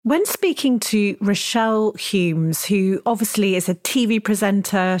When speaking to Rochelle Humes, who obviously is a TV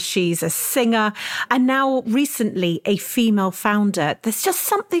presenter, she's a singer, and now recently a female founder, there's just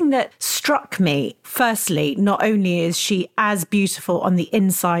something that struck me. Firstly, not only is she as beautiful on the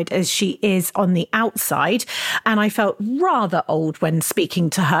inside as she is on the outside, and I felt rather old when speaking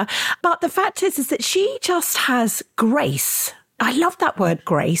to her, but the fact is that she just has grace. I love that word,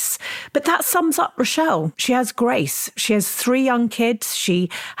 grace, but that sums up Rochelle. She has grace. She has 3 young kids.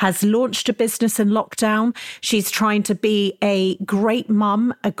 She has launched a business in lockdown. She's trying to be a great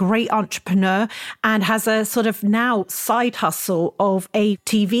mum, a great entrepreneur, and has a sort of now side hustle of a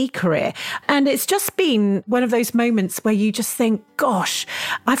TV career. And it's just been one of those moments where you just think, gosh,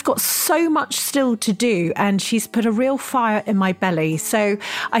 I've got so much still to do. And she's put a real fire in my belly. So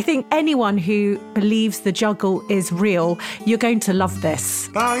I think anyone who believes the juggle is real, you're going to love this.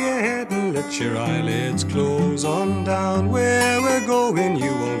 Bow your head and let your eyelids close on down. Where we're going,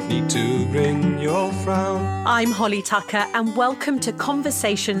 you won't need to bring your frown. I'm Holly Tucker, and welcome to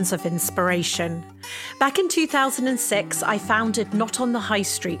Conversations of Inspiration. Back in 2006, I founded Not on the High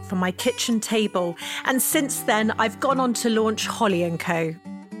Street from my kitchen table, and since then, I've gone on to launch Holly & Co.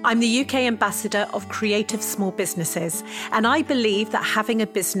 I'm the UK ambassador of creative small businesses, and I believe that having a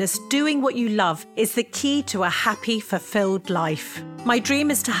business doing what you love is the key to a happy, fulfilled life. My dream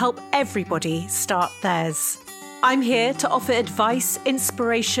is to help everybody start theirs. I'm here to offer advice,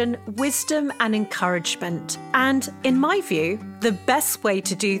 inspiration, wisdom, and encouragement. And in my view, the best way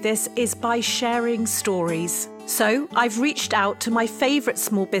to do this is by sharing stories. So I've reached out to my favourite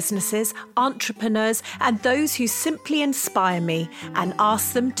small businesses, entrepreneurs, and those who simply inspire me and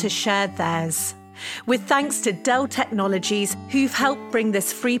asked them to share theirs. With thanks to Dell Technologies, who've helped bring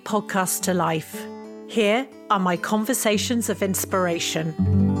this free podcast to life. Here are my Conversations of Inspiration.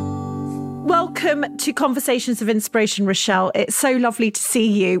 Welcome to Conversations of Inspiration, Rochelle. It's so lovely to see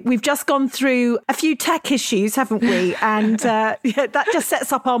you. We've just gone through a few tech issues, haven't we? And that just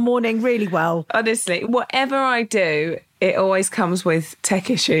sets up our morning really well. Honestly, whatever I do, it always comes with tech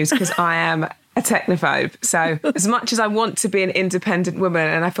issues because I am a technophobe. So as much as I want to be an independent woman,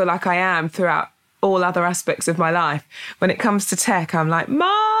 and I feel like I am throughout all other aspects of my life, when it comes to tech, I'm like,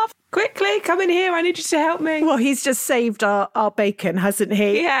 Marv, quickly, come in here. I need you to help me. Well, he's just saved our bacon, hasn't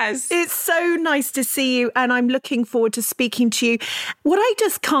he? He has. It's so nice to see you, and I'm looking forward to speaking to you. What I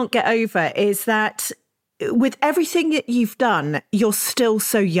just can't get over is that with everything that you've done, you're still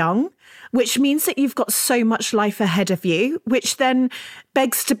so young, which means that you've got so much life ahead of you, which then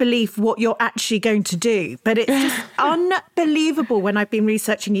begs to believe what you're actually going to do. But it's just unbelievable when I've been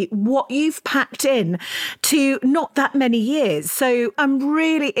researching you, what you've packed in to not that many years. So I'm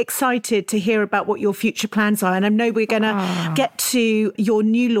really excited to hear about what your future plans are. And I know we're going to get to your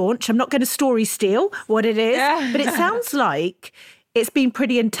new launch. I'm not going to story steal what it is, but it sounds like it's been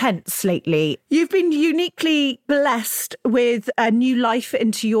pretty intense lately. You've been uniquely blessed with a new life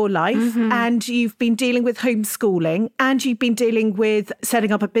into your life, and you've been dealing with homeschooling, and you've been dealing with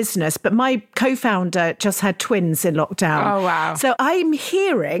setting up a business. But my co-founder just had twins in lockdown. Oh, wow. So I'm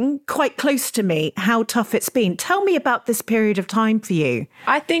hearing quite close to me how tough it's been. Tell me about this period of time for you.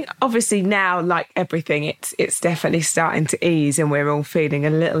 I think obviously now, like everything, it's definitely starting to ease and we're all feeling a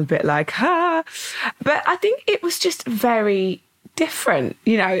little bit like, But I think it was just very different.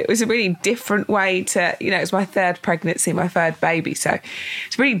 You know, it was a really different way to, it was my 3rd pregnancy, my 3rd baby. So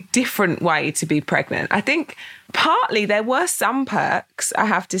it's a really different way to be pregnant. I think partly there were some perks, I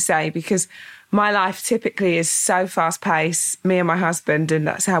have to say, because my life typically is so fast paced, me and my husband, and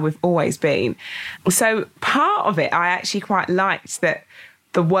that's how we've always been. So part of it, I actually quite liked that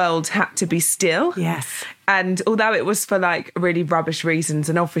the world had to be still. Yes. And although it was for like really rubbish reasons,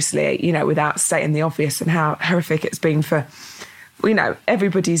 and obviously, without stating the obvious and how horrific it's been for,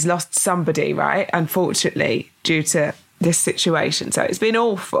 everybody's lost somebody, right? Unfortunately, due to this situation. So it's been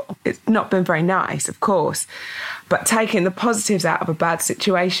awful. It's not been very nice, of course. But taking the positives out of a bad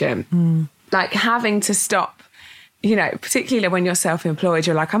situation, like having to stop, particularly when you're self-employed,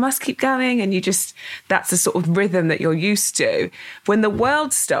 you're like, I must keep going. And that's the sort of rhythm that you're used to. When the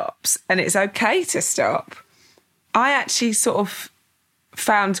world stops, and it's okay to stop, I actually sort of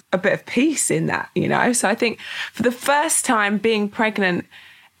found a bit of peace in that, So I think for the first time being pregnant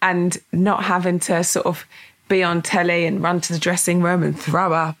and not having to sort of be on telly and run to the dressing room and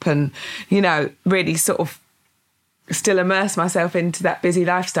throw up and, really sort of still immerse myself into that busy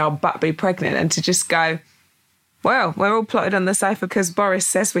lifestyle, but be pregnant, and to just go, well, we're all plotted on the sofa because Boris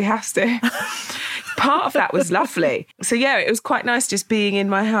says we have to. part of that was lovely. So yeah, it was quite nice just being in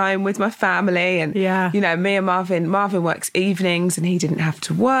my home with my family. And, you know, me and Marvin works evenings and he didn't have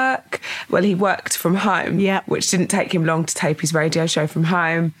to work. Well, he worked from home, which didn't take him long to tape his radio show from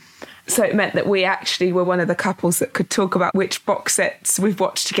home. So it meant that we actually were one of the couples that could talk about which box sets we've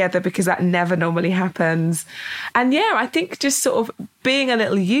watched together, because that never normally happens. And yeah, I think just sort of being a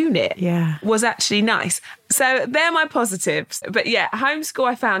little unit was actually nice. So they're my positives. But yeah, homeschool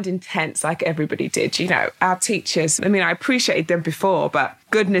I found intense, like everybody did. You know, our teachers, I mean, I appreciated them before, but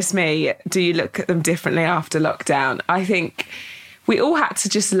goodness me, do you look at them differently after lockdown? I think we all had to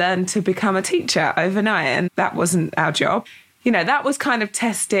just learn to become a teacher overnight, and that wasn't our job. You know, that was kind of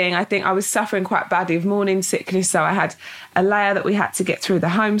testing. I think I was suffering quite badly of morning sickness. So I had a layer that we had to get through the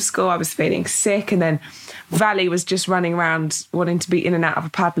homeschool. I was feeling sick. And then Valley was just running around wanting to be in and out of a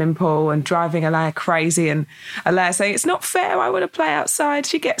paddling pool and driving Alaya crazy. And Alaya saying, it's not fair, I want to play outside.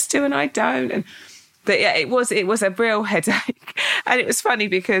 She gets to and I don't. But yeah, it was a real headache. And it was funny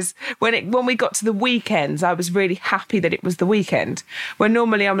because when we got to the weekends, I was really happy that it was the weekend. When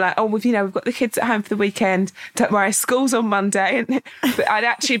normally I'm like, we've got the kids at home for the weekend. Don't worry, school's on Monday. But I'd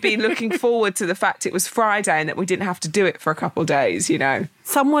actually been looking forward to the fact it was Friday and that we didn't have to do it for a couple of days, you know.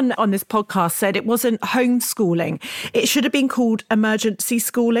 Someone on this podcast said it wasn't homeschooling. It should have been called emergency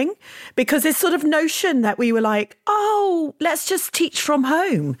schooling, because this sort of notion that we were like, let's just teach from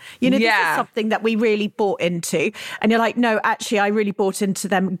home. You know, this is something that we really bought into. And you're like, no, actually, I really bought into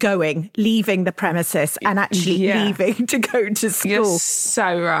them leaving the premises and actually leaving to go to school. You're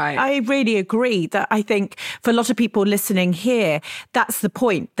so right. I really agree that I think for a lot of people listening here, that's the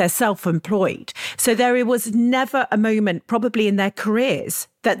point. They're self-employed. So there was never a moment probably in their careers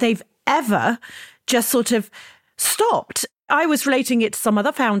that they've ever just sort of stopped. I was relating it to some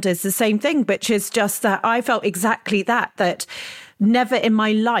other founders, the same thing, which is just that I felt exactly that never in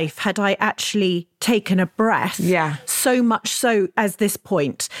my life had I actually taken a breath. So much so as this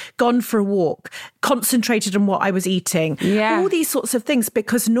point, gone for a walk, concentrated on what I was eating, all these sorts of things,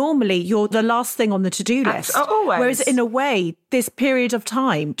 because normally you're the last thing on the to-do list. Always. Whereas in a way, this period of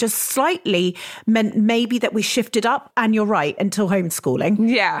time just slightly meant maybe that we shifted up, and you're right, until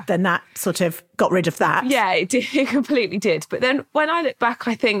homeschooling. Then that sort of got rid of that. Yeah, it did. It completely did. But then when I look back,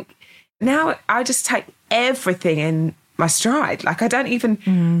 I think now I just take everything in my stride. Like I don't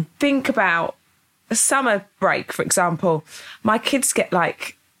even think about a summer break, for example. My kids get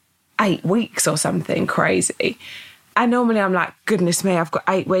like 8 weeks or something crazy. And normally I'm like, goodness me, I've got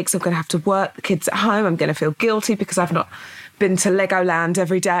 8 weeks. I'm going to have to work the kids at home. I'm going to feel guilty because I've not been to Legoland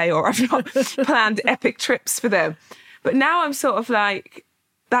every day, or I've not planned epic trips for them. But now I'm sort of like,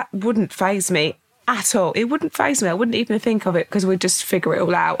 that wouldn't faze me at all. It wouldn't faze me. I wouldn't even think of it, because we'd just figure it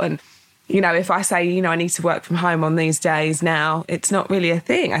all out. And you know, if I say, I need to work from home on these days now, it's not really a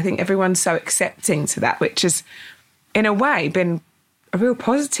thing. I think everyone's so accepting to that, which has, in a way, been a real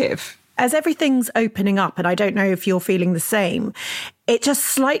positive. As everything's opening up, and I don't know if you're feeling the same, it just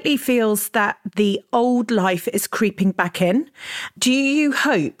slightly feels that the old life is creeping back in. Do you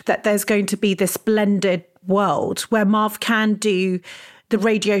hope that there's going to be this blended world where Marv can do the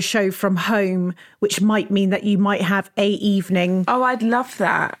radio show from home, which might mean that you might have a evening? Oh, I'd love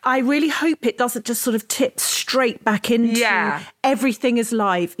that. I really hope it doesn't just sort of tip straight back into everything is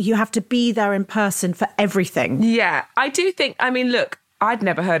live. You have to be there in person for everything. Yeah, I do think, look, I'd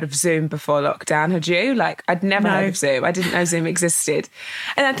never heard of Zoom before lockdown, had you? Like, I'd never heard of Zoom. I didn't know Zoom existed.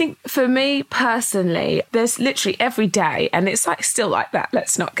 And I think for me personally, there's literally every day, and it's like still like that,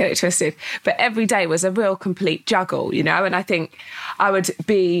 let's not get it twisted, but every day was a real complete juggle, and I think I would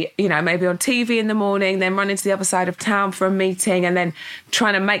be, maybe on TV in the morning, then running to the other side of town for a meeting, and then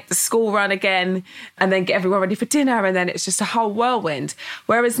trying to make the school run again, and then get everyone ready for dinner, and then it's just a whole whirlwind.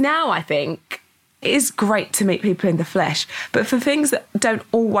 Whereas now I think it is great to meet people in the flesh, but for things that don't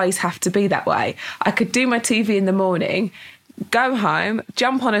always have to be that way, I could do my TV in the morning, go home,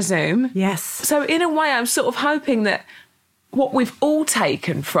 jump on a Zoom. Yes. So in a way, I'm sort of hoping that what we've all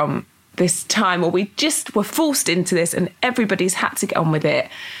taken from this time, or we just were forced into this and everybody's had to get on with it,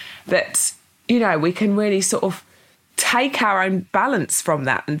 that, we can really sort of take our own balance from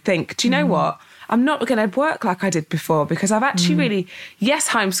that and think, do you know what? I'm not going to work like I did before, because I've actually really, yes,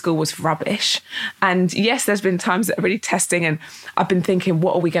 homeschool was rubbish. And yes, there's been times that are really testing, and I've been thinking,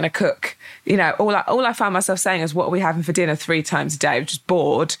 what are we going to cook? All I found myself saying is, what are we having for dinner 3 times a day? I'm just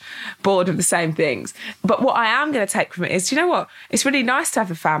bored of the same things. But what I am going to take from it is, do you know what? It's really nice to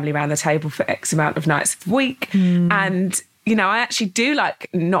have a family around the table for X amount of nights of the week. And I actually do like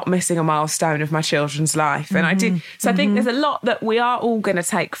not missing a milestone of my children's life. And I do. So I think there's a lot that we are all going to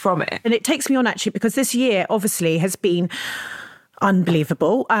take from it. And it takes me on, actually, because this year obviously has been,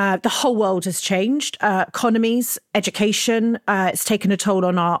 Unbelievable. The whole world has changed. Economies, education, it's taken a toll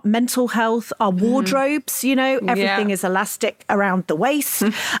on our mental health, our wardrobes, everything is elastic around the waist,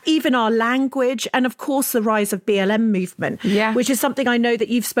 even our language, and of course the rise of BLM movement, which is something I know that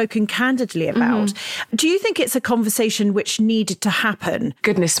you've spoken candidly about. Do you think it's a conversation which needed to happen?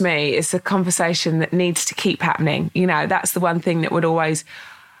 Goodness me, it's a conversation that needs to keep happening. That's the one thing that would always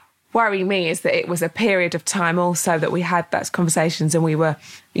worry me, is that it was a period of time also that we had those conversations, and we were,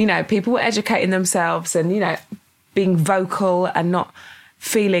 people were educating themselves and, being vocal and not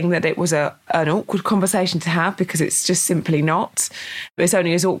feeling that it was an awkward conversation to have, because it's just simply not. It's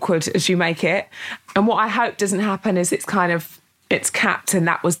only as awkward as you make it. And what I hope doesn't happen is it's capped, and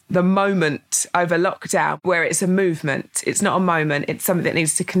that was the moment over lockdown, where it's a movement. It's not a moment. It's something that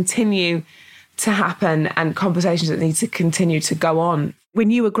needs to continue to happen, and conversations that need to continue to go on. When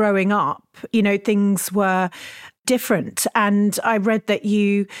you were growing up, things were different. And I read that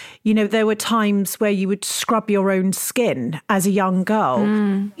there were times where you would scrub your own skin as a young girl.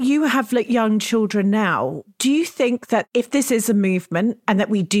 You have young children now. Do you think that if this is a movement and that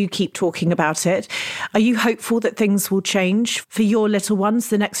we do keep talking about it, are you hopeful that things will change for your little ones,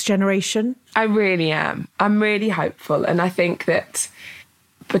 the next generation? I really am. I'm really hopeful. And I think that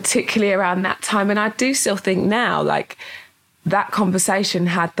particularly around that time, and I do still think now, that conversation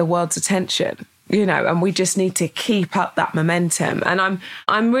had the world's attention, and we just need to keep up that momentum. And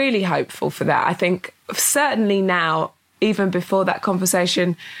I'm really hopeful for that. I think certainly now, even before that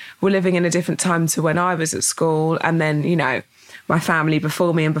conversation, we're living in a different time to when I was at school, and then, my family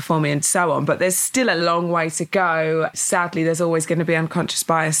before me and so on. But there's still a long way to go. Sadly, there's always going to be unconscious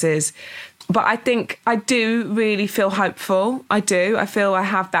biases. But I think I do really feel hopeful. I do. I feel I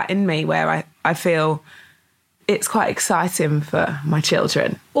have that in me, where I feel it's quite exciting for my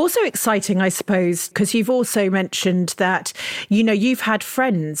children. Also exciting, I suppose, because you've also mentioned that, you've had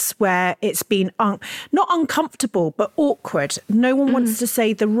friends where it's been not uncomfortable, but awkward. No one wants to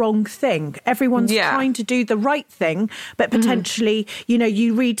say the wrong thing. Everyone's trying to do the right thing, but potentially,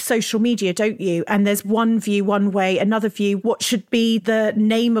 you read social media, don't you? And there's one view one way, another view, what should be the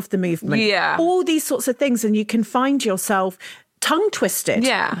name of the movement. Yeah. All these sorts of things. And you can find yourself tongue twisted.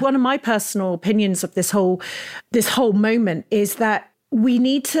 Yeah. One of my personal opinions of this whole moment is that we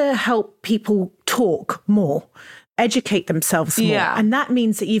need to help people talk more, educate themselves more. Yeah. And that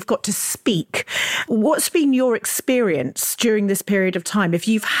means that you've got to speak. What's been your experience during this period of time, if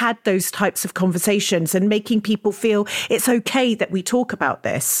you've had those types of conversations and making people feel it's okay that we talk about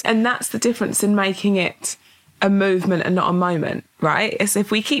this? And that's the difference in making it a movement and not a moment, right? It's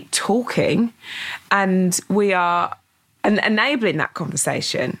if we keep talking and we are enabling that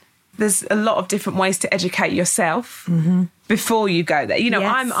conversation. There's a lot of different ways to educate yourself before you go there.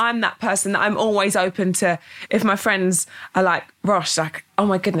 Yes. I'm that person that I'm always open to. If my friends are like, Rosh, oh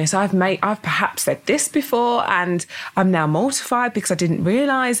my goodness, I've perhaps said this before and I'm now mortified because I didn't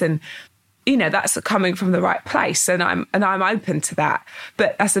realise, and that's coming from the right place, and I'm open to that.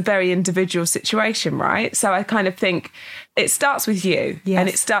 But that's a very individual situation, right? So I kind of think it starts with you, and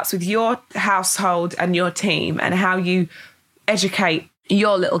it starts with your household and your team and how you educate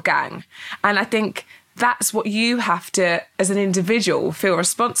your little gang. And I think that's what you have to, as an individual, feel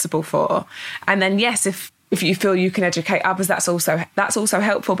responsible for. And then, yes, if you feel you can educate others, that's also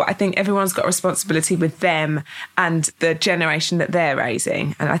helpful. But I think everyone's got a responsibility with them and the generation that they're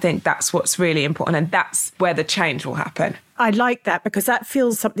raising. And I think that's what's really important. And that's where the change will happen. I like that, because that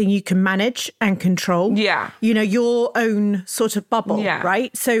feels something you can manage and control. Yeah. Your own sort of bubble, Yeah.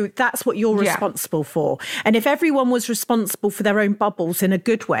 right? So that's what you're responsible for. And if everyone was responsible for their own bubbles in a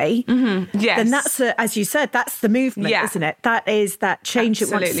good way, Yes. then that's, as you said, that's the movement, isn't it? That is that change that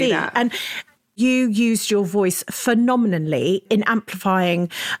we want to see. That. And you used your voice phenomenally in amplifying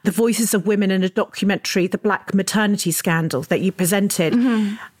the voices of women in a documentary, The Black Maternity Scandal, that you presented.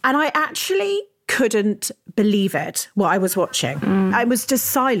 And I actually couldn't believe it, what I was watching. I was just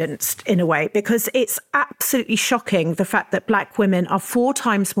silenced in a way, because it's absolutely shocking, the fact that Black women are 4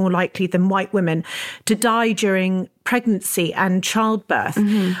 times more likely than white women to die during pregnancy and childbirth.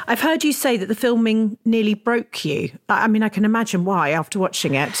 I've heard you say that the filming nearly broke you. I mean, I can imagine why after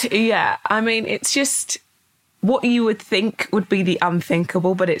watching it. Yeah, I mean, it's just what you would think would be the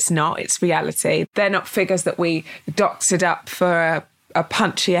unthinkable, but it's not. It's reality. They're not figures that we doctored up for a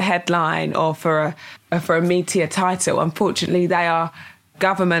punchier headline or for a meatier title. Unfortunately, they are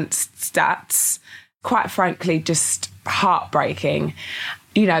government stats. Quite frankly, just heartbreaking.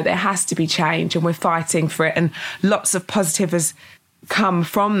 There has to be change, and we're fighting for it. And lots of positive has come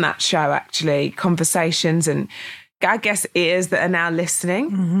from that show, actually, conversations. And I guess, ears that are now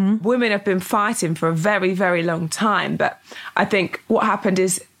listening. Mm-hmm. Women have been fighting for a very, very long time. But I think what happened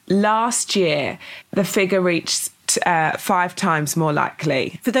is last year, the figure reached 5 times more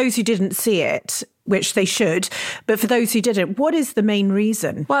likely. For those who didn't see it, which they should, but for those who didn't, what is the main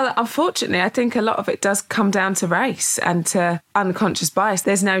reason? Well, unfortunately, I think a lot of it does come down to race and to unconscious bias.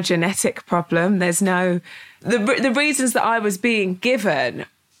 There's no genetic problem. There's no... The reasons that I was being given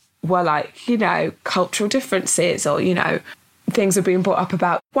were like, you know, cultural differences or, you know, things are being brought up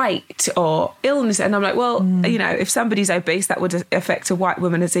about weight or illness. And I'm like, well, you know, if somebody's obese, that would affect a white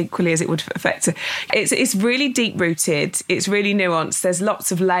woman as equally as it would affect her. It's really deep-rooted. It's really nuanced. There's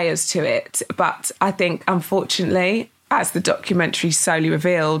lots of layers to it. But I think, unfortunately, as the documentary slowly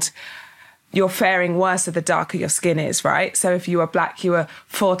revealed, you're faring worse the darker your skin is, right? So if you are black, you are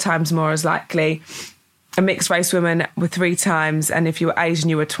 4 times more as likely. A mixed race woman were 3 times, and if you were Asian,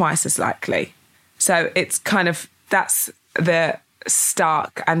 you were twice as likely. So it's kind of, that's the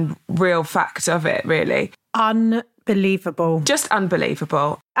stark and real fact of it, really. Unbelievable. Just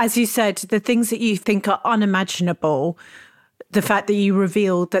unbelievable. As you said, the things that you think are unimaginable, the fact that you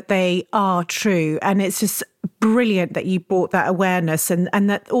revealed that they are true. And it's just brilliant that you brought that awareness and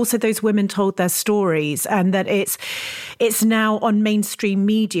that also those women told their stories and that it's now on mainstream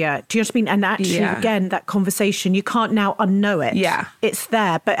media. Do you know what I mean? And actually, again, that conversation, you can't now unknow it. Yeah. It's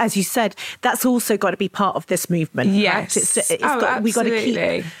there. But as you said, that's also got to be part of this movement. Yes. Right? We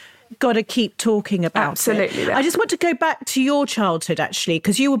got to keep talking about Absolutely. it. I just want to go back to your childhood, actually,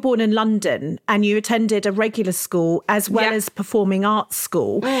 because you were born in London and you attended a regular school as well as performing arts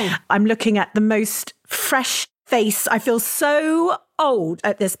school. I'm looking at the most fresh face. I feel so old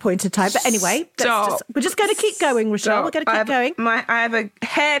at this point in time. But anyway, we're just going to keep going, Rochelle. We're going to keep going. I have a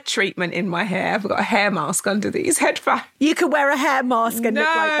hair treatment in my hair. I've got a hair mask under these headphones. You can wear a hair mask and look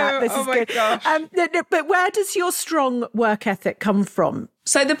like that. This is good. Gosh. But where does your strong work ethic come from?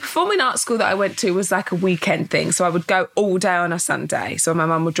 So the performing arts school that I went to was like a weekend thing. So I would go all day on a Sunday. So my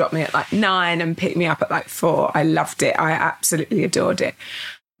mum would drop me at like 9 and pick me up at like 4. I loved it. I absolutely adored it.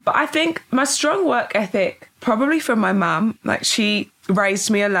 But I think my strong work ethic, probably from my mum, like she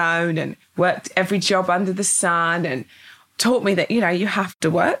raised me alone and worked every job under the sun and taught me that, you know, you have to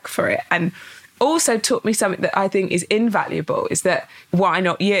work for it. And also taught me something that I think is invaluable, is that why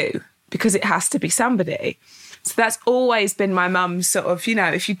not you? Because it has to be somebody. So that's always been my mum's sort of, you know,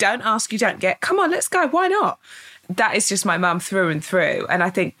 if you don't ask, you don't get. Come on, let's go. Why not? That is just my mum through and through. And I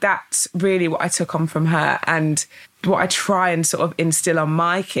think that's really what I took on from her. And what I try and sort of instill on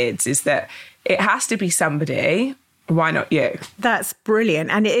my kids is that it has to be somebody. Why not you? That's brilliant.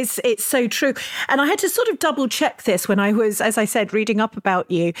 And it's so true. And I had to sort of double check this when I was, as I said, reading up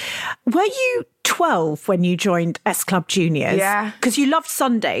about you. Were you 12 when you joined S Club Juniors? Yeah. Because you loved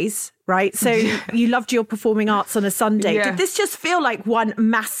Sundays, right? So you loved your performing arts on a Sunday. Yeah. Did this just feel like one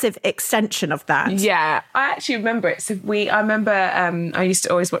massive extension of that? Yeah, I actually remember it. So I remember I used to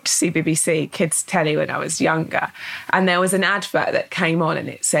always watch CBBC Kids Telly when I was younger. And there was an advert that came on and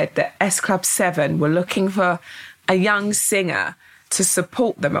it said that S Club 7 were looking for a young singer to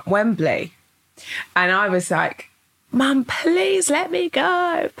support them at Wembley. And I was like, Mum, please let me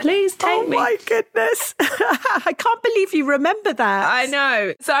go. Please take me. Oh, my goodness. I can't believe you remember that. I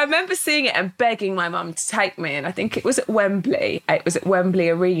know. So I remember seeing it and begging my mum to take me. And I think it was at Wembley. It was at Wembley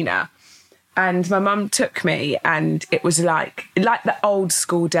Arena. And my mum took me and it was like the old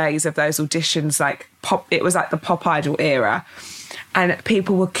school days of those auditions, like pop. It was like the Pop Idol era. And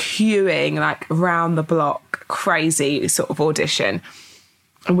people were queuing like around the block, crazy sort of audition.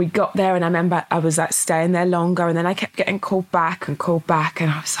 And we got there and I remember I was like staying there longer and then I kept getting called back and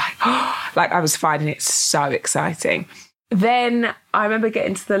I was like, I was finding it so exciting. Then I remember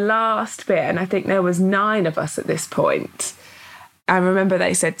getting to the last bit and I think there was 9 of us at this point. I remember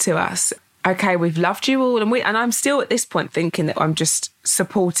they said to us, okay, we've loved you all. And I'm still at this point thinking that I'm just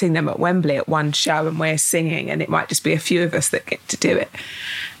supporting them at Wembley at one show and we're singing and it might just be a few of us that get to do it.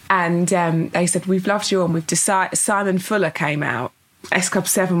 And they said, we've loved you all and we've decided. Simon Fuller came out. S Club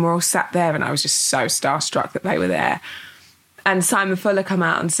 7 were all sat there and I was just so starstruck that they were there. And Simon Fuller come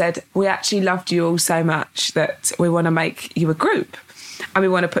out and said, we actually loved you all so much that we want to make you a group. And we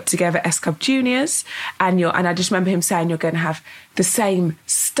want to put together S Club Juniors. And I just remember him saying, you're going to have the same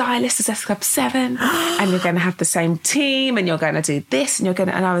stylist as S Club 7 and you're going to have the same team and you're going to do this and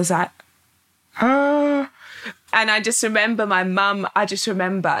and I was like, And I just remember my mum,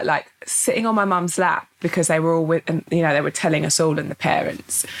 like sitting on my mum's lap because they were all with, and you know, they were telling us all and the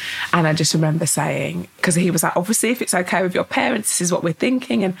parents. And I just remember saying, because he was like, obviously, if it's okay with your parents, this is what we're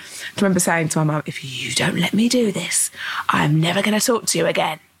thinking. And I remember saying to my mum, if you don't let me do this, I'm never going to talk to you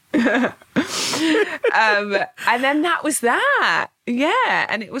again. And then that was that. Yeah,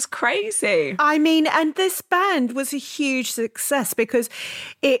 and it was crazy. I mean, and this band was a huge success because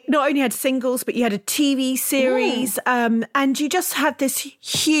it not only had singles, but you had a TV series, and you just had this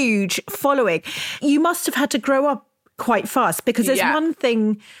huge following. You must have had to grow up quite fast because there's one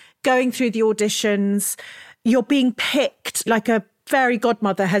thing going through the auditions, you're being picked like a fairy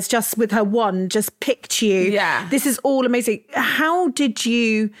godmother has just with her wand just picked you. Yeah. This is all amazing. How did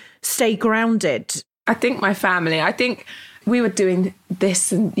you stay grounded? I think we were doing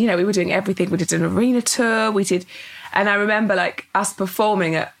this and, we were doing everything. We did an arena tour. And I remember like us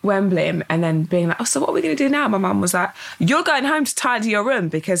performing at Wembley and then being like, oh, so what are we going to do now? My mum was like, you're going home to tidy your room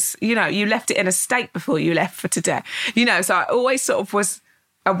because, you left it in a state before you left for today. So I always sort of was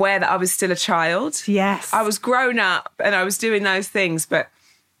aware that I was still a child. Yes. I was grown up and I was doing those things, but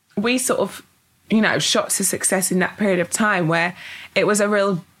we sort of, shot to success in that period of time where it was a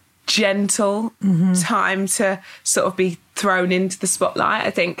real gentle time to sort of be thrown into the spotlight. I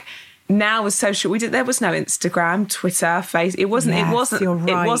think now with social, there was no Instagram, Twitter, Facebook. It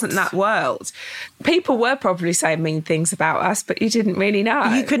wasn't that world. People were probably saying mean things about us, but you didn't really know.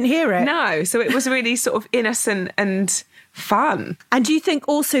 You couldn't hear it. No. So it was really sort of innocent and fun. And do you think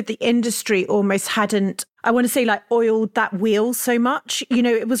also the industry almost hadn't, I want to say, like oiled that wheel so much?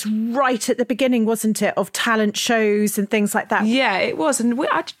 It was right at the beginning, wasn't it, of talent shows and things like that? Yeah, it was. And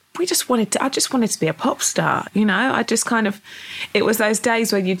I just wanted to be a pop star, I just kind of, it was those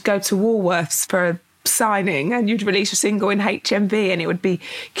days where you'd go to Woolworths for a signing and you'd release a single in HMV and it would be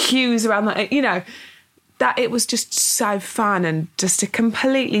queues around that it was just so fun and just a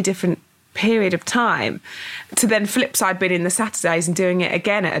completely different period of time to then flip side being in the Saturdays and doing it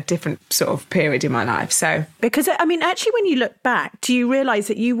again at a different sort of period in my life. So because I mean, actually, when you look back, do you realise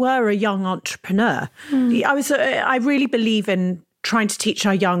that you were a young entrepreneur? I really believe in trying to teach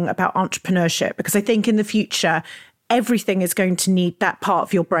our young about entrepreneurship because I think in the future everything is going to need that part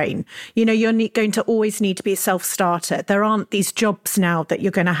of your brain. You're going to always need to be a self-starter. There aren't these jobs now that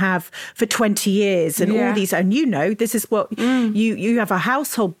you're going to have for 20 years and all these, and this is what you have a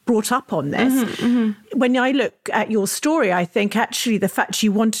household brought up on this. When I look at your story, I think actually the fact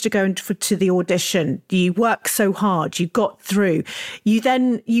you wanted to go to the audition, you worked so hard, you got through, you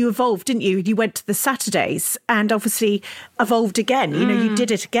evolved, didn't you? You went to the Saturdays and obviously evolved again. You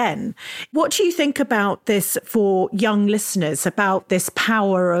did it again. What do you think about this for young listeners, about this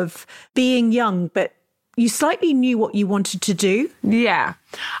power of being young, but you slightly knew what you wanted to do? Yeah.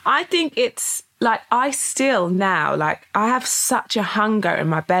 I think it's like, I still now, like, I have such a hunger in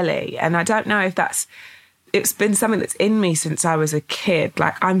my belly. And I don't know if it's been something that's in me since I was a kid.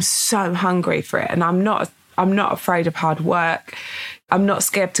 Like, I'm so hungry for it. And I'm not afraid of hard work. I'm not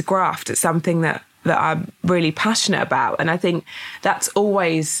scared to graft at something that I'm really passionate about. And I think that's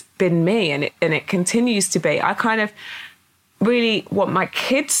always been me and it continues to be. I kind of really want my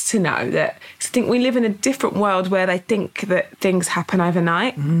kids to know that I think we live in a different world where they think that things happen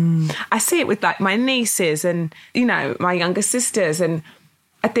overnight. I see it with like my nieces and, my younger sisters. And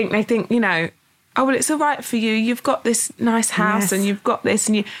I think they think, oh, well, it's all right for you. You've got this nice house and you've got this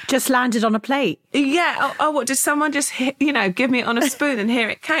and you just landed on a plate. Yeah. Oh, what, did someone just give me it on a spoon and here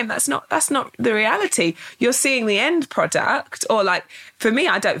it came? That's not the reality. You're seeing the end product, or like for me,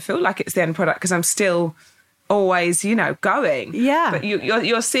 I don't feel like it's the end product because I'm still always, going. Yeah. But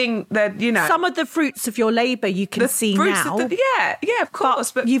you're seeing the, some of the fruits of your labour you can see now. Yeah, of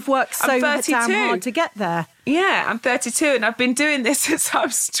course. But you've worked so damn hard to get there. Yeah, I'm 32 and I've been doing this since I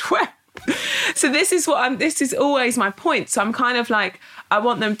was 12. So this is always my point. So I'm kind of like, I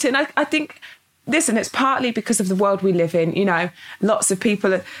want them to, and I think, listen, it's partly because of the world we live in. Lots of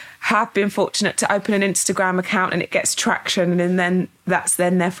people have been fortunate to open an Instagram account and it gets traction and then that's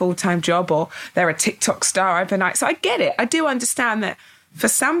then their full-time job, or they're a TikTok star overnight. So I get it. I do understand that for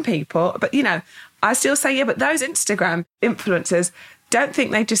some people, but I still say, but those Instagram influencers don't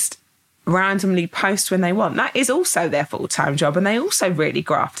think they just randomly post when they want. That is also their full-time job and they also really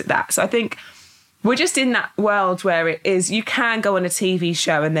graft at that. So I think we're just in that world where it is, you can go on a TV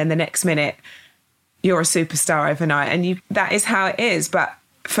show and then the next minute you're a superstar overnight, and that is how it is. But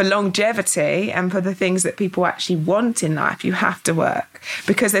for longevity and for the things that people actually want in life, you have to work,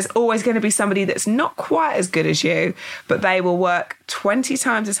 because there's always going to be somebody that's not quite as good as you, but they will work 20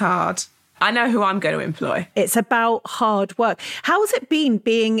 times as hard. I know who I'm going to employ. It's about hard work. How has it been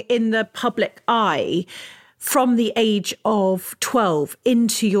being in the public eye from the age of 12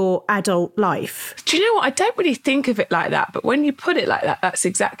 into your adult life? Do you know what? I don't really think of it like that, but when you put it like that, that's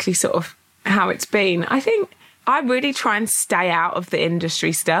exactly sort of how it's been. I think I really try and stay out of the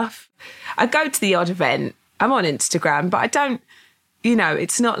industry stuff. I go to the odd event. I'm on Instagram, but I don't You know,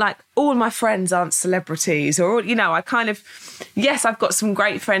 it's not like all my friends aren't celebrities or, you know, yes, I've got some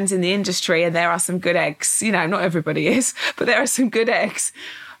great friends in the industry and there are some good eggs. You know, not everybody is, but there are some good eggs.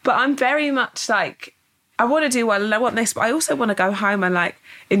 But I'm very much like, I want to do well and I want this, but I also want to go home and like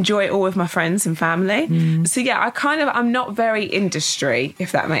enjoy it all with my friends and family. So yeah, I'm not very industry,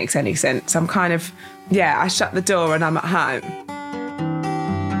 if that makes any sense. I'm kind of, I shut the door and I'm at home.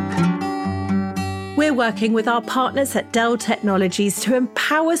 We're working with our partners at Dell Technologies to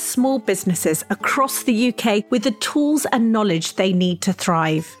empower small businesses across the UK with the tools and knowledge they need to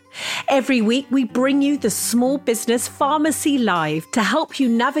thrive. Every week, we bring you the Small Business Pharmacy Live to help you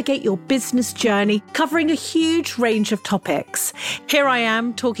navigate your business journey, covering a huge range of topics. Here I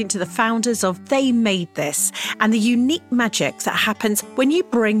am talking to the founders of They Made This and the unique magic that happens when you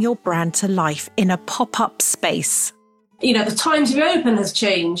bring your brand to life in a pop-up space. You know, the time to be open has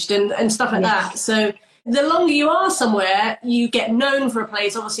changed and stuff like that. So the longer you are somewhere, you get known for a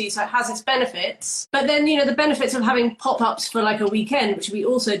place, obviously, so it has its benefits. But then, you know, the benefits of having pop-ups for like a weekend, which we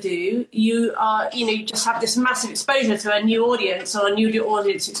also do, you just have this massive exposure to a new audience or a new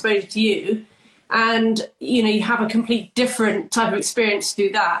audience exposure to you. And, you know, you have a complete different type of experience to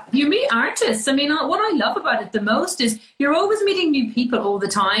do that. You meet artists. I mean, what I love about it the most is you're always meeting new people all the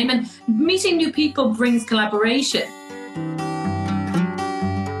time, and meeting new people brings collaboration.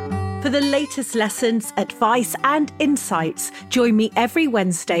 For the latest lessons, advice and insights, join me every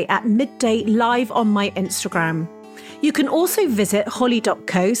Wednesday at midday live on my Instagram. You can also visit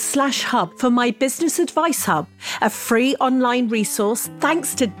holly.co/hub for my business advice hub, a free online resource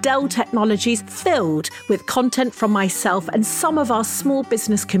thanks to Dell Technologies filled with content from myself and some of our small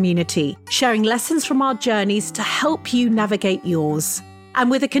business community, sharing lessons from our journeys to help you navigate yours. And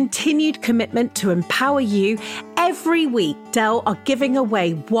with a continued commitment to empower you, every week Dell are giving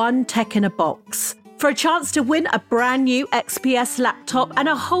away one tech in a box. For a chance to win a brand new XPS laptop and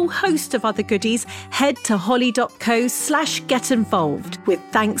a whole host of other goodies, head to holly.co/get involved with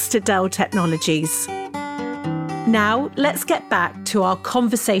thanks to Dell Technologies. Now, let's get back to our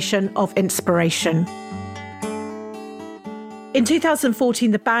conversation of inspiration. In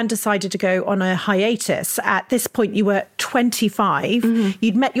 2014, the band decided to go on a hiatus. At this point, you were 25.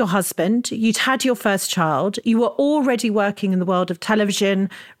 You'd met your husband. You'd had your first child. You were already working in the world of television,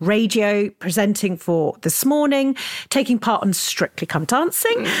 radio, presenting for This Morning, taking part on Strictly Come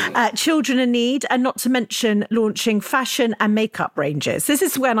Dancing, Children in Need, and not to mention launching fashion and makeup ranges. This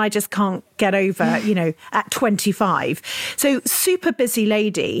is when I just can't get over, you know, at 25. So super busy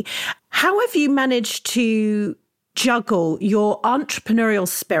lady. How have you managed to juggle your entrepreneurial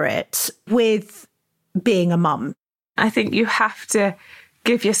spirit with being a mum? I think you have to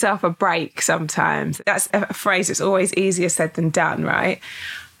give yourself a break sometimes. That's a phrase that's always easier said than done, right?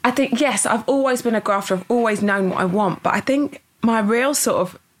 I think, yes, I've always been a grafter. I've always known what I want. But I think my real sort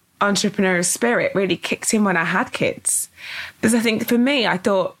of entrepreneurial spirit really kicked in when I had kids. Because I think for me, I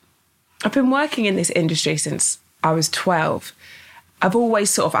thought, I've been working in this industry since I was 12. I've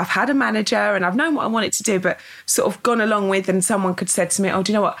always I've had a manager and I've known what I wanted to do, but sort of gone along with, and someone could said to me, oh,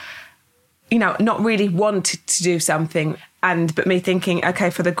 do you know what? You know, not really wanted to do something, but me thinking, okay,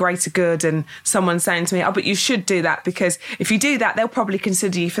 for the greater good, and someone saying to me, oh, but you should do that because if you do that, they'll probably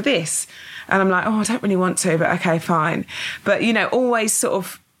consider you for this. And I'm like, oh, I don't really want to, but okay, fine. But, you know, always sort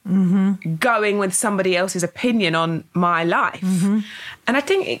of going with somebody else's opinion on my life. And I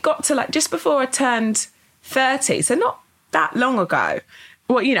think it got to like just before I turned 30, so not that long ago.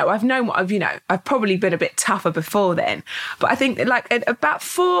 Well, you know, I've known what I've probably been a bit tougher before then. But I think like about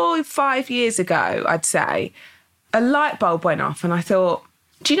 4 or 5 years ago, I'd say, a light bulb went off and I thought,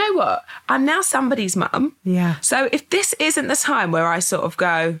 do you know what? I'm now somebody's mum. Yeah. So if this isn't the time where I sort of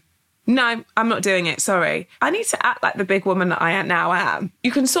go, no, I'm not doing it, sorry, I need to act like the big woman that I now am.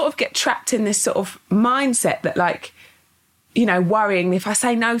 You can sort of get trapped in this sort of mindset that like, you know, worrying if I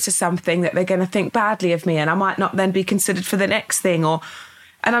say no to something that they're going to think badly of me and I might not then be considered for the next thing.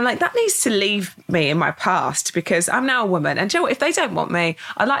 And I'm like, that needs to leave me in my past because I'm now a woman. And do you know what? If they don't want me,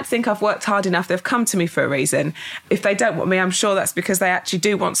 I'd like to think I've worked hard enough. They've come to me for a reason. If they don't want me, I'm sure that's because they actually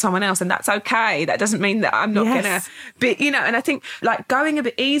do want someone else. And that's okay. That doesn't mean that I'm not going to be, you know, and I think like going a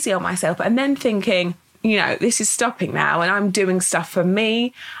bit easy on myself and then thinking, you know, this is stopping now and I'm doing stuff for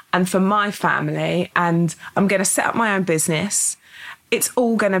me and for my family and I'm going to set up my own business. It's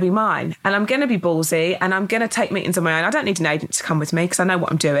all going to be mine and I'm going to be ballsy and I'm going to take meetings on my own. I don't need an agent to come with me because I know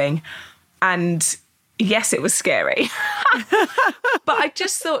what I'm doing. And yes, it was scary. But I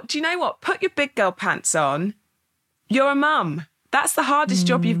just thought, do you know what? Put your big girl pants on. You're a mum. That's the hardest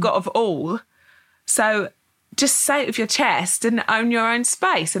job you've got of all. So just say it with your chest and own your own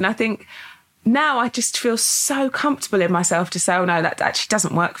space. And I think now I just feel so comfortable in myself to say, oh no, that actually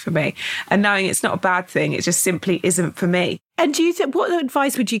doesn't work for me. And knowing it's not a bad thing, it just simply isn't for me. And do you think, what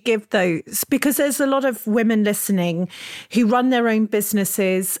advice would you give those? Because there's a lot of women listening who run their own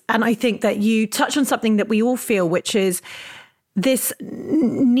businesses. And I think that you touch on something that we all feel, which is this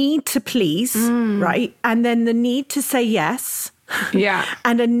need to please, right? And then the need to say yes. Yeah.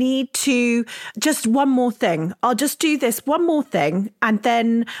 And a need to just one more thing. I'll just do this one more thing. And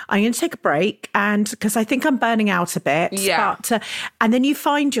then I'm going to take a break. And because I think I'm burning out a bit. Yeah. But, and then you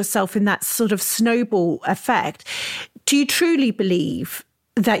find yourself in that sort of snowball effect. Do you truly believe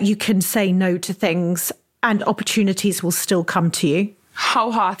that you can say no to things and opportunities will still come to you?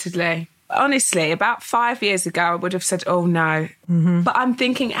 Wholeheartedly. Honestly, about 5 years ago, I would have said, oh no. But I'm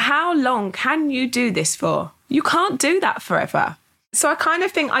thinking, how long can you do this for? You can't do that forever. So I kind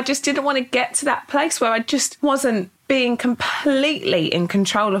of think I just didn't want to get to that place where I just wasn't being completely in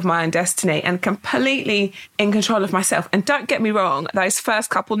control of my own destiny and completely in control of myself. And don't get me wrong, those first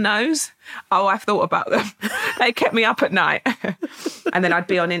couple no's, oh, I've thought about them. They kept me up at night. And then I'd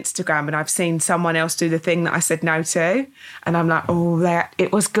be on Instagram and I've seen someone else do the thing that I said no to. And I'm like, oh,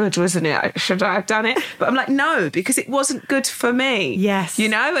 it was good, wasn't it? Should I have done it? But I'm like, no, because it wasn't good for me. Yes. You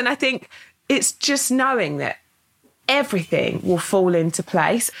know, and I think it's just knowing that everything will fall into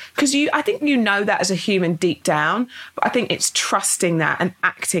place, because I think you know that as a human deep down, but I think it's trusting that and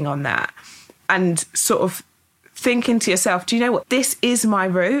acting on that and sort of thinking to yourself, do you know what, this is my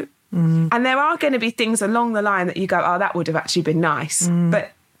route? And there are going to be things along the line that you go, oh, that would have actually been nice,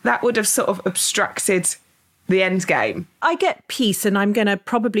 but that would have sort of obstructed the end game. I get peace, and I'm going to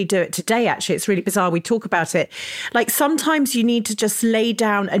probably do it today, actually. It's really bizarre. We talk about it. Like, sometimes you need to just lay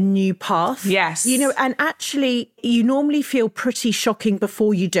down a new path. Yes. You know, and actually, you normally feel pretty shocking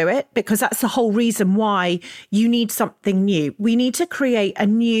before you do it, because that's the whole reason why you need something new. We need to create a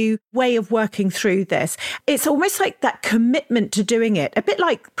new way of working through this. It's almost like that commitment to doing it, a bit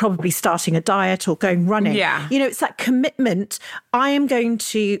like probably starting a diet or going running. Yeah. You know, it's that commitment. I am going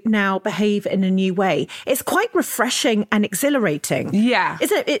to now behave in a new way. It's quite refreshing and exhilarating. Yeah.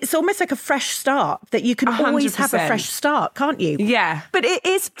 Isn't it? It's almost like a fresh start, that you can always have a 100%. fresh start, can't you? Yeah. But it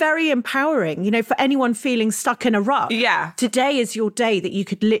is very empowering, you know, for anyone feeling stuck in a rut. Yeah. Today is your day that you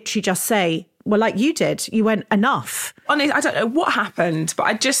could literally just say, well, like you did, you went enough. Honestly, I don't know what happened, but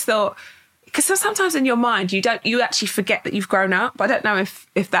I just thought, because sometimes in your mind, you actually forget that you've grown up. I don't know if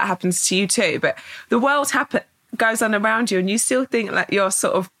that happens to you too, but the world goes on around you and you still think like you're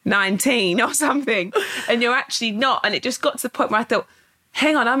sort of 19 or something, and you're actually not. And it just got to the point where I thought,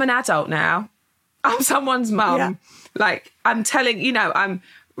 hang on, I'm an adult now. I'm someone's mum. Yeah. Like, I'm I'm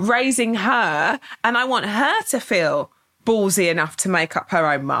raising her, and I want her to feel ballsy enough to make up her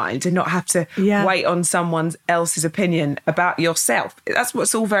own mind and not have to wait on someone else's opinion about yourself. That's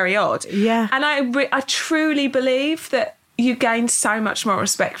what's all very odd. Yeah. And I truly believe that you gain so much more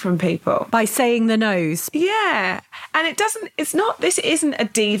respect from people By saying the no's. Yeah. And this isn't a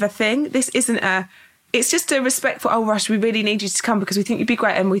diva thing. It's just a respectful, oh, Rush, we really need you to come because we think you'd be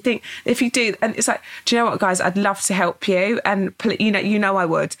great. And we think if you do, and it's like, do you know what, guys, I'd love to help you. And, you know I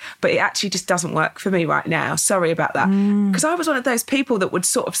would, but it actually just doesn't work for me right now. Sorry about that. Because I was one of those people that would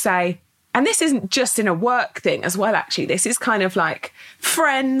sort of say, and this isn't just in a work thing as well, actually. This is kind of like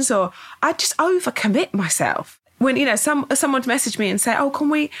friends, or I just overcommit myself. When, someone would message me and say,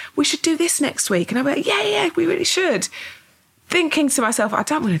 oh, we should do this next week. And I'd be like, yeah, we really should. Thinking to myself, I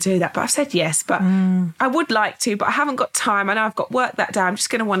don't want to do that, but I've said yes, but I would like to, but I haven't got time. I know I've got work that day. I'm just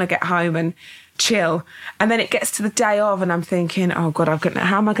going to want to get home and chill. And then it gets to the day of and I'm thinking, oh God,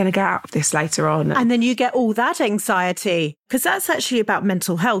 how am I going to get out of this later on? And then you get all that anxiety, because that's actually about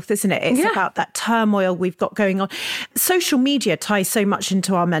mental health, isn't it? It's about that turmoil we've got going on. Social media ties so much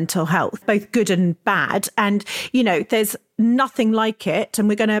into our mental health, both good and bad. And, there's nothing like it. And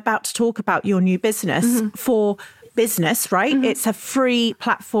we're about to talk about your new business for business, right? It's a free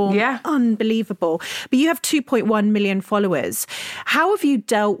platform. Yeah. Unbelievable. But you have 2.1 million followers. How have you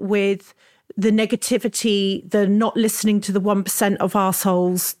dealt with the negativity, the not listening to the 1% of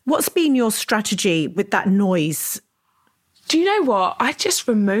arseholes? What's been your strategy with that noise? Do you know what? I just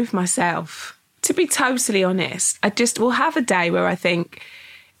remove myself. To be totally honest, I just will have a day where I think,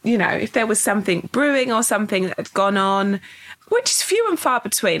 if there was something brewing or something that had gone on, which is few and far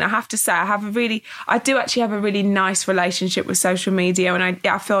between, I have to say. I do actually have a really nice relationship with social media, and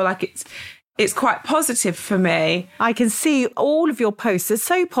I feel like it's quite positive for me. I can see all of your posts are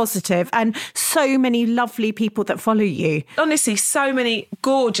so positive and so many lovely people that follow you. Honestly, so many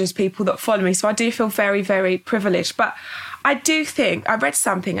gorgeous people that follow me. So I do feel very, very privileged. But I do think, I read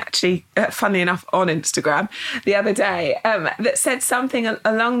something actually, funnily enough, on Instagram the other day that said something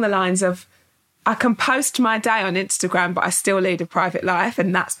along the lines of, I can post my day on Instagram, but I still lead a private life,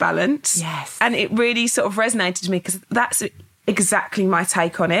 and that's balance. Yes. And it really sort of resonated with me because that's exactly my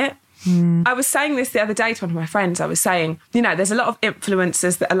take on it. I was saying this the other day to one of my friends. I was saying, you know, there's a lot of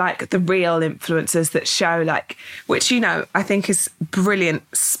influencers that are like the real influencers that show like, which, you know, I think is brilliant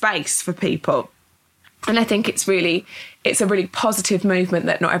space for people. And I think it's a really positive movement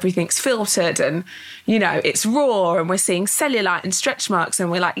that not everything's filtered and, you know, it's raw and we're seeing cellulite and stretch marks and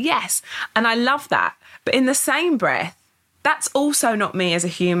we're like, yes. And I love that. But in the same breath, that's also not me as a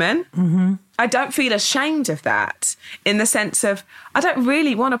human. Mm-hmm. I don't feel ashamed of that in the sense of I don't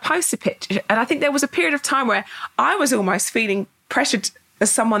really want to post a picture. And I think there was a period of time where I was almost feeling pressured as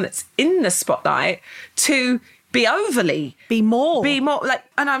someone that's in the spotlight to be more like,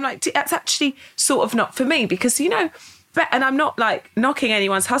 and I'm like, that's actually sort of not for me because, you know, and I'm not like knocking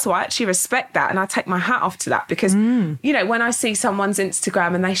anyone's hustle. I actually respect that and I take my hat off to that because, you know, when I see someone's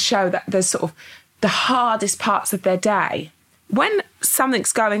Instagram and they show that there's sort of the hardest parts of their day, when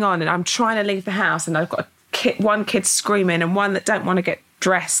something's going on and I'm trying to leave the house and I've got one kid screaming and one that don't want to get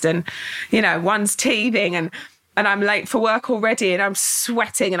dressed and, you know, one's teething and I'm late for work already and I'm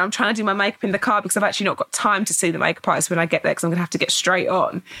sweating and I'm trying to do my makeup in the car because I've actually not got time to see the makeup artist when I get there because I'm going to have to get straight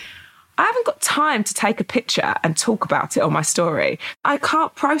on. I haven't got time to take a picture and talk about it on my story. I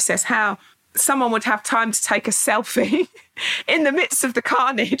can't process how someone would have time to take a selfie in the midst of the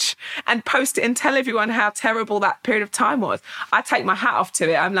carnage and post it and tell everyone how terrible that period of time was. I take my hat off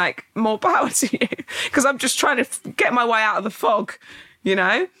to it. I'm like, more power to you because I'm just trying to get my way out of the fog, you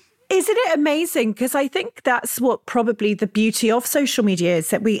know? Isn't it amazing? Because I think that's what probably the beauty of social media is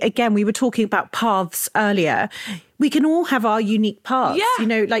that we were talking about paths earlier. We can all have our unique paths. Yeah. You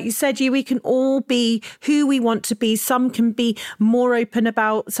know, like you said, we can all be who we want to be. Some can be more open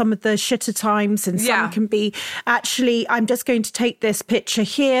about some of the shitter times and some can be, actually, I'm just going to take this picture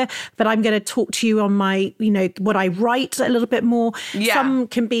here, but I'm going to talk to you on my, you know, what I write a little bit more. Yeah. Some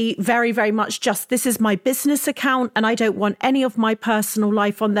can be very, very much just, this is my business account and I don't want any of my personal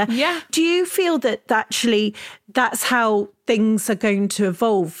life on there. Yeah. Do you feel that actually that's how things are going to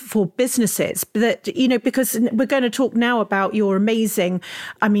evolve for businesses? That, you know, because we're going to talk now about your amazing,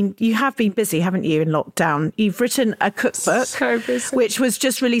 I mean, you have been busy, haven't you, in lockdown? You've written a cookbook, which was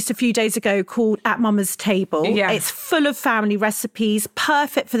just released a few days ago called At Mama's Table. Yeah. It's full of family recipes,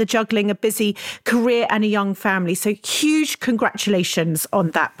 perfect for the juggling a busy career and a young family. So huge congratulations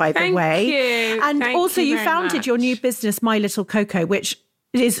on that, by the way. Thank you. And Thank also you very founded much. your new business, My Little Coco, which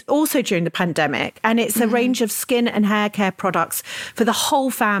is also during the pandemic, and it's a range of skin and hair care products for the whole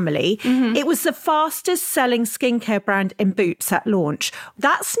family. It was the fastest selling skincare brand in Boots at launch.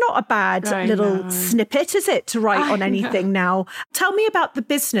 That's not a bad little snippet, is it, to write on anything now? Tell me about the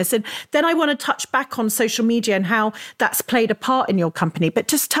business, and then I want to touch back on social media and how that's played a part in your company. But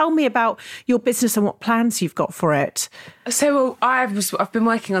just tell me about your business and what plans you've got for it. So I've been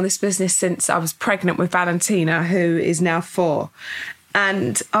working on this business since I was pregnant with Valentina, who is now 4.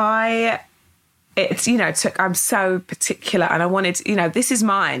 And I'm so particular and I wanted, you know, this is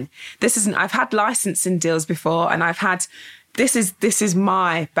mine. I've had licensing deals before and this is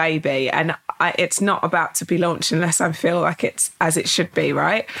my baby and it's not about to be launched unless I feel like it's as it should be,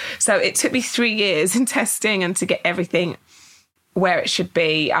 right? So it took me 3 years in testing and to get everything where it should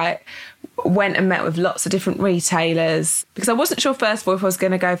be. I went and met with lots of different retailers because I wasn't sure first of all if I was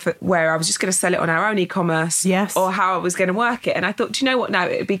going to go for where I was just going to sell it on our own e-commerce or how I was going to work it. And I thought, do you know what? No,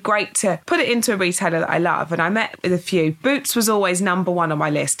 it would be great to put it into a retailer that I love. And I met with a few. Boots was always number one on my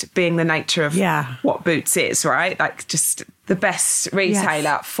list, being the nature of what Boots is, right? Like just the best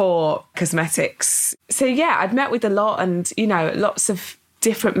retailer for cosmetics. So yeah, I'd met with a lot and, you know, lots of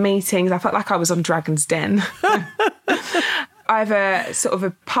different meetings. I felt like I was on Dragon's Den. I've a sort of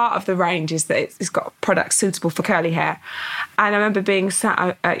a part of the range is that it's got products suitable for curly hair. And I remember being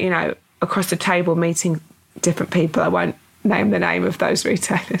sat, across the table meeting different people. I won't name the name of those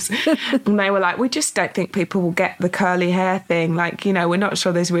retailers. And they were like, we just don't think people will get the curly hair thing. Like, you know, we're not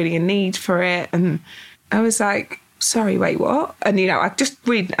sure there's really a need for it. And I was like, sorry, wait, what? And, you know, I just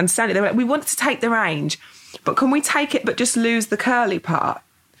really didn't understand it. They were like, we want to take the range, but can we take it but just lose the curly part?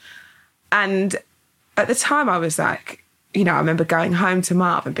 And at the time I was like, you know, I remember going home to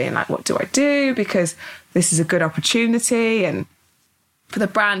Marv and being like, what do I do? Because this is a good opportunity and for the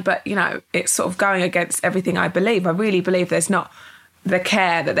brand, but, you know, it's sort of going against everything I believe. I really believe there's not the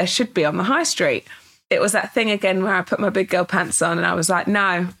care that there should be on the high street. It was that thing again where I put my big girl pants on and I was like,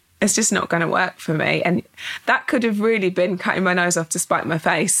 no, it's just not going to work for me. And that could have really been cutting my nose off to spite my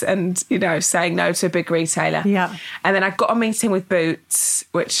face and, you know, saying no to a big retailer. Yeah. And then I got a meeting with Boots,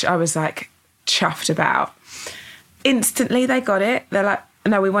 which I was like chuffed about. Instantly they got it. They're like,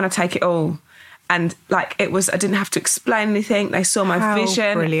 no, we want to take it all. And like I didn't have to explain anything. They saw my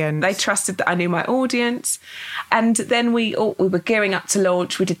vision. Brilliant. They trusted that I knew my audience. And then we were gearing up to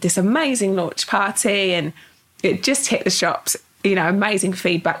launch. We did this amazing launch party and it just hit the shops. You know, amazing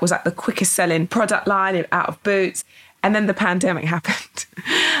feedback. Was like the quickest selling product line out of Boots. And then the pandemic happened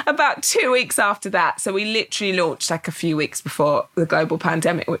about 2 weeks after that. So we literally launched like a few weeks before the global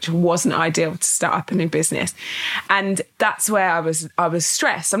pandemic, which wasn't ideal to start up a new business. And that's where I was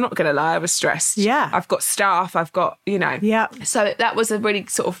stressed. I'm not going to lie, I was stressed. Yeah. I've got staff, I've got, you know. Yeah. So that was a really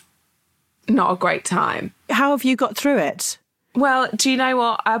sort of not a great time. How have you got through it? Well, do you know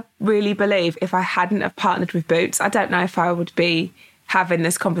what? I really believe if I hadn't have partnered with Boots, I don't know if I would be having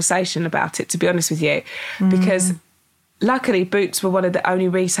this conversation about it, to be honest with you, because luckily, Boots were one of the only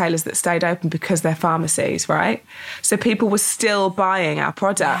retailers that stayed open because they're pharmacies, right? So people were still buying our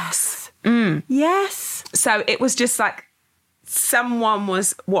products. Yes. Yes. So it was just like someone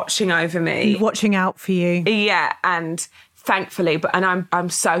was watching over me. Watching out for you. Yeah, and thankfully, I'm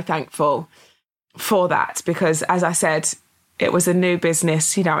so thankful for that because, as I said, it was a new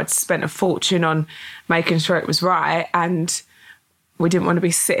business. You know, I'd spent a fortune on making sure it was right and we didn't want to be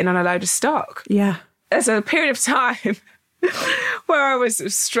sitting on a load of stock. Yeah. There's a period of time where I was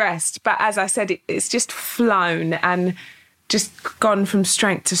stressed. But as I said, it's just flown and just gone from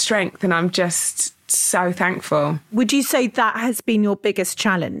strength to strength. And I'm just so thankful. Would you say that has been your biggest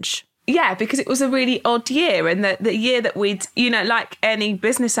challenge? Yeah, because it was a really odd year. And the year that we'd, you know, like any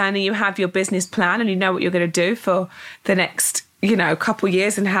business owner, you have your business plan and you know what you're going to do for the next, you know, couple of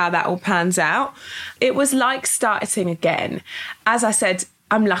years and how that all pans out. It was like starting again. As I said,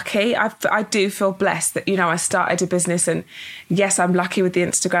 I'm lucky. I do feel blessed that, you know, I started a business and yes, I'm lucky with the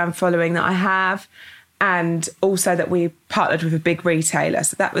Instagram following that I have and also that we partnered with a big retailer.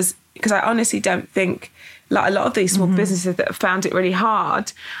 So that was because I honestly don't think, like a lot of these small businesses that have found it really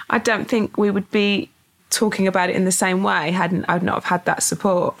hard, I don't think we would be talking about it in the same way hadn't I not have had that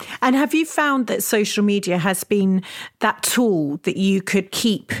support. And have you found that social media has been that tool that you could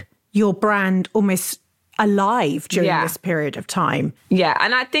keep your brand almost alive during this period of time? Yeah,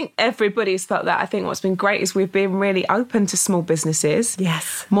 and I think everybody's felt that. I think what's been great is we've been really open to small businesses.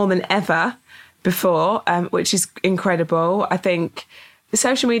 Yes. More than ever before, which is incredible. I think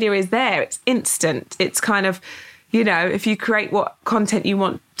social media is there. It's instant. It's kind of, you know, if you create what content you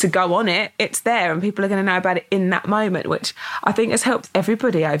want to go on it, it's there and people are going to know about it in that moment, which I think has helped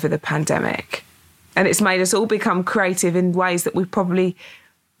everybody over the pandemic. And it's made us all become creative in ways that we probably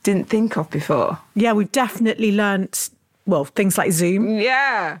didn't think of before. Yeah, we've definitely learnt, well, things like Zoom.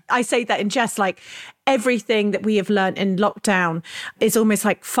 Yeah. I say that in jest, like everything that we have learnt in lockdown is almost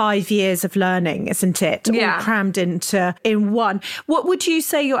like 5 years of learning, isn't it? Yeah. All crammed in one. What would you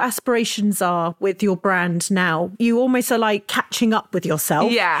say your aspirations are with your brand now? You almost are like catching up with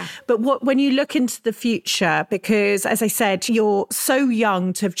yourself. Yeah. But when you look into the future, because as I said, you're so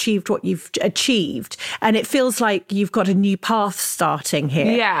young to have achieved what you've achieved, and it feels like you've got a new path starting here.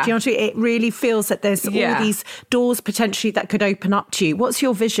 Yeah. Do you know what I mean? It really feels that there's all these doors potentially that could open up to you. What's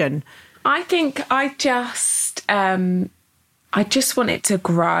your vision? I think I just want it to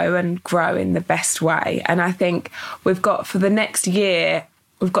grow and grow in the best way. And I think we've got, for the next year,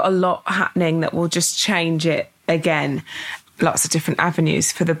 we've got a lot happening that will just change it again. Lots of different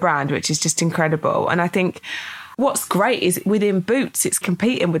avenues for the brand, which is just incredible. And I think what's great is within Boots, it's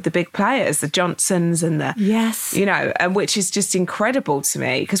competing with the big players, the Johnsons and the, you know, which is just incredible to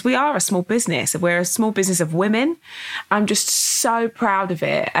me because we are a small business. We're a small business of women. I'm just so proud of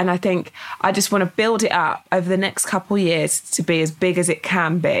it. And I think I just want to build it up over the next couple of years to be as big as it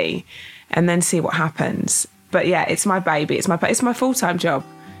can be and then see what happens. But yeah, it's my baby. It's my full-time job.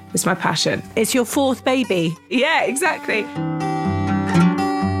 It's my passion. It's your fourth baby. Yeah, exactly.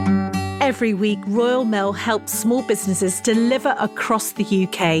 Every week, Royal Mail helps small businesses deliver across the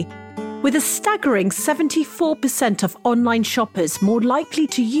UK. With a staggering 74% of online shoppers more likely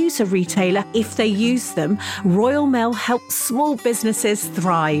to use a retailer if they use them, Royal Mail helps small businesses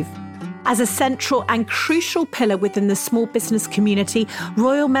thrive. As a central and crucial pillar within the small business community,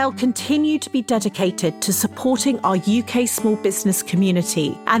 Royal Mail continue to be dedicated to supporting our UK small business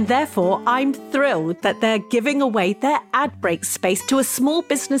community. And therefore, I'm thrilled that they're giving away their ad break space to a small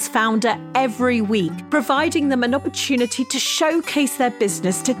business founder every week, providing them an opportunity to showcase their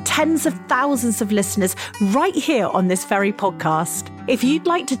business to tens of thousands of listeners right here on this very podcast. If you'd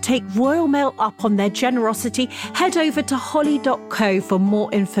like to take Royal Mail up on their generosity, head over to holly.co for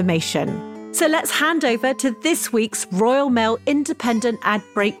more information. So let's hand over to this week's Royal Mail Independent Ad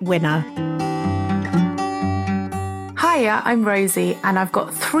Break winner. Hiya, I'm Rosie, and I've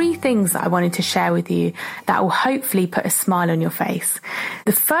got 3 things that I wanted to share with you that will hopefully put a smile on your face.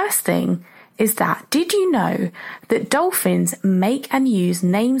 The first thing is that, did you know that dolphins make and use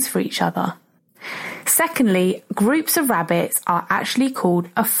names for each other? Secondly, groups of rabbits are actually called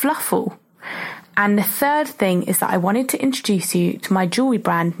a fluffle. And the third thing is that I wanted to introduce you to my jewellery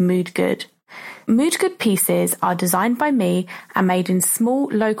brand, Mood Good. Mood Good pieces are designed by me and made in small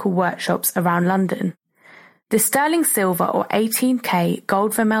local workshops around London. The sterling silver or 18K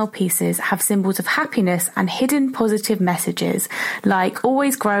gold vermeil pieces have symbols of happiness and hidden positive messages like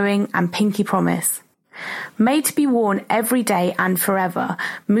always growing and pinky promise. Made to be worn every day and forever,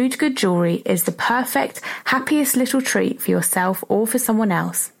 Mood Good jewellery is the perfect, happiest little treat for yourself or for someone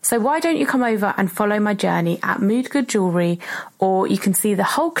else. So why don't you come over and follow my journey at Mood Good Jewellery, or you can see the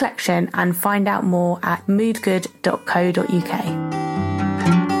whole collection and find out more at moodgood.co.uk.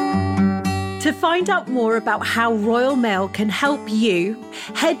 To find out more about how Royal Mail can help you,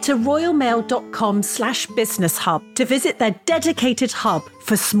 head to royalmail.com/business hub to visit their dedicated hub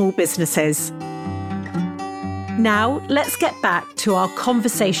for small businesses. Now, let's get back to our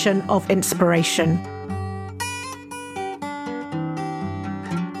conversation of inspiration.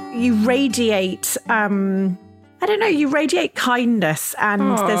 You radiate, you radiate kindness,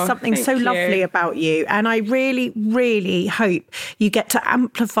 and there's something so lovely about you. And I really, really hope you get to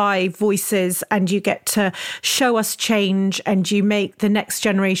amplify voices and you get to show us change and you make the next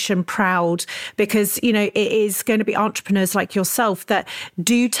generation proud, because, you know, it is going to be entrepreneurs like yourself that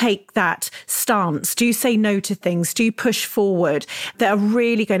do take that stance, do say no to things, do push forward, that are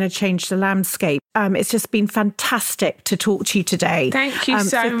really going to change the landscape. It's just been fantastic to talk to you today. Thank you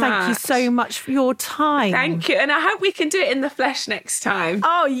so much. Thank you so much for your time. Thank you. And I hope we can do it in the flesh next time.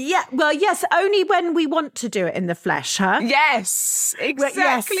 Oh, yeah. Well, yes, only when we want to do it in the flesh, huh? Yes, exactly.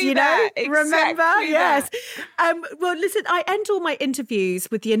 Yes, you know, Exactly remember? that. Yes. Well, listen, I end all my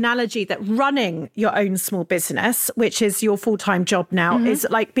interviews with the analogy that running your own small business, which is your full-time job now, is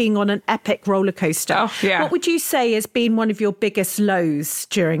like being on an epic roller coaster. Oh, yeah. What would you say has been one of your biggest lows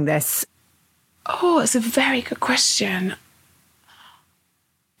during this? Oh, it's a very good question.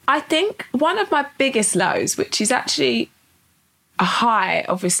 I think one of my biggest lows, which is actually a high,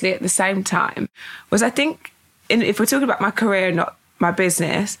 obviously, at the same time, was, I think, if we're talking about my career, not my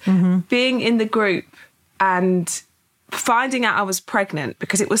business, being in the group and finding out I was pregnant,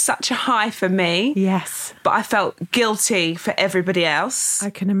 because it was such a high for me. Yes. But I felt guilty for everybody else. I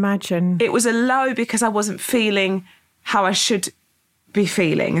can imagine. It was a low because I wasn't feeling how I should be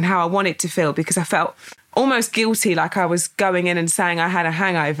feeling and how I wanted to feel, because I felt almost guilty, like I was going in and saying I had a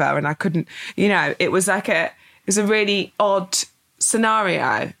hangover and I couldn't, you know, it was a really odd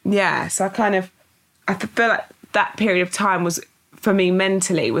scenario. Yeah. So I feel like that period of time was, for me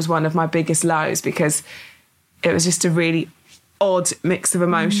mentally, was one of my biggest lows, because it was just a really odd mix of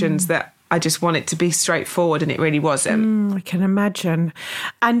emotions that I just wanted to be straightforward and it really wasn't. I can imagine.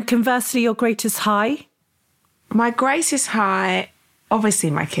 And conversely, your greatest high? My greatest high,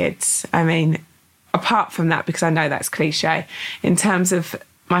 obviously my kids. I mean, apart from that, because I know that's cliche, in terms of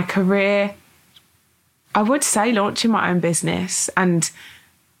my career, I would say launching my own business, and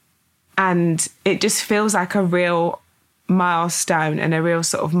it just feels like a real milestone and a real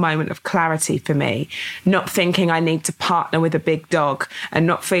sort of moment of clarity for me, not thinking I need to partner with a big dog and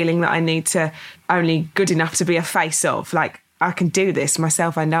not feeling that I need to only good enough to be a face of, like, I can do this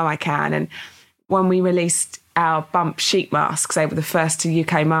myself, I know I can. And when we released our bump sheet masks, they were the first to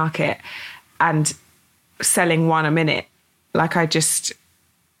UK market, and selling one a minute, like I just,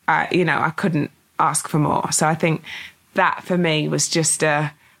 I couldn't ask for more. So I think that for me was just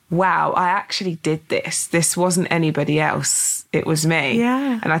wow, I actually did this. This wasn't anybody else. It was me.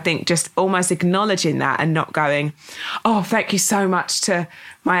 Yeah. And I think just almost acknowledging that and not going, oh, thank you so much to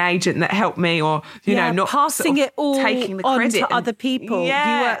my agent that helped me, or, you know, not passing sort of it all taking the on credit to other people. Yeah.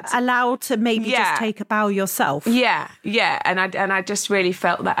 You were allowed to maybe just take a bow yourself. Yeah. And I just really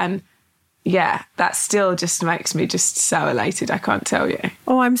felt that. And yeah, that still just makes me just so elated. I can't tell you.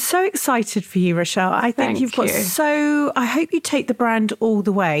 Oh, I'm so excited for you, Rochelle. I think you've got I hope you take the brand all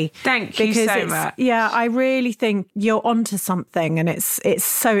the way. Thank you so much. Yeah, I really think you're onto something, and it's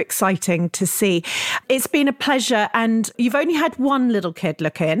so exciting to see. It's been a pleasure, and you've only had one little kid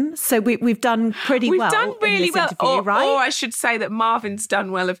look in, so we've done pretty well. We've done really well, right? Or I should say that Marvin's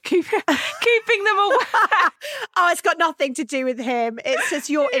done well of keeping them away. Oh, it's got nothing to do with him. It's just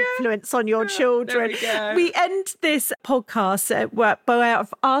your influence on your children. We end this podcast where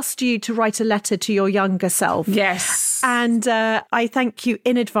I've asked you to write a letter to your younger self. Yes. And I thank you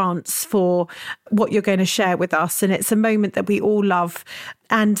in advance for what you're going to share with us. And it's a moment that we all love.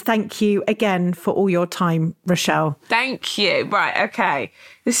 And thank you again for all your time, Rochelle. Thank you. Right, okay.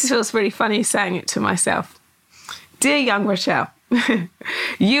 This feels really funny saying it to myself. Dear young Rochelle,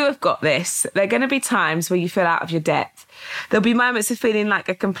 You have got this. There are going to be times where you feel out of your depth. There'll be moments of feeling like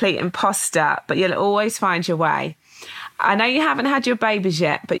a complete imposter, but you'll always find your way. I know you haven't had your babies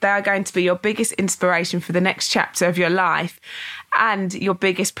yet, but they are going to be your biggest inspiration for the next chapter of your life and your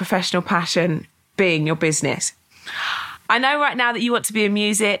biggest professional passion being your business. I know right now that you want to be in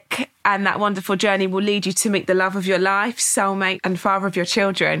music, and that wonderful journey will lead you to meet the love of your life, soulmate and father of your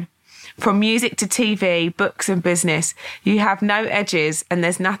children. From music to TV, books and business, you have no edges and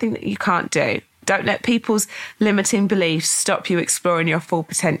there's nothing that you can't do. Don't let people's limiting beliefs stop you exploring your full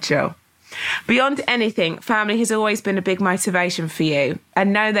potential. Beyond anything, family has always been a big motivation for you,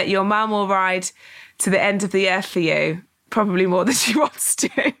 and know that your mum will ride to the end of the earth for you, probably more than she wants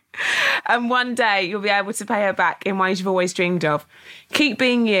to. And one day you'll be able to pay her back in ways you've always dreamed of. Keep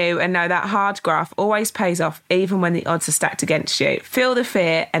being you and know that hard graft always pays off, even when the odds are stacked against you. Feel the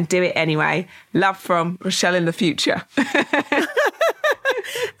fear and do it anyway. Love from Rochelle in the future.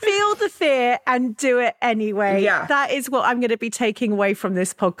 Feel the fear and do it anyway. Yeah. That is what I'm going to be taking away from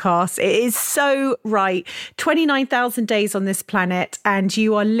this podcast. It is so right. 29,000 days on this planet, and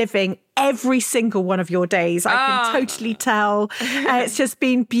you are living every single one of your days. I can totally tell. It's just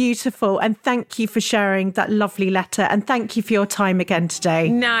been beautiful. And thank you for sharing that lovely letter. And thank you for your time again today.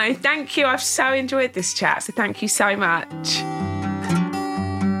 No, thank you. I've so enjoyed this chat. So thank you so much.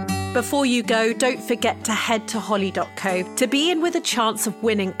 Before you go, don't forget to head to holly.co to be in with a chance of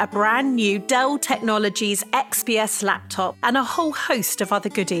winning a brand new Dell Technologies XPS laptop and a whole host of other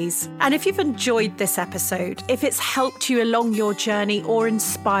goodies. And if you've enjoyed this episode, if it's helped you along your journey or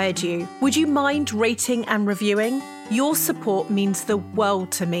inspired you, would you mind rating and reviewing? Your support means the world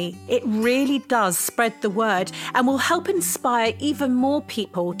to me. It really does spread the word and will help inspire even more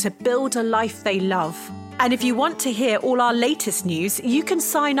people to build a life they love. And if you want to hear all our latest news, you can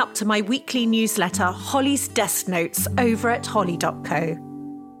sign up to my weekly newsletter, Holly's Desk Notes, over at holly.co.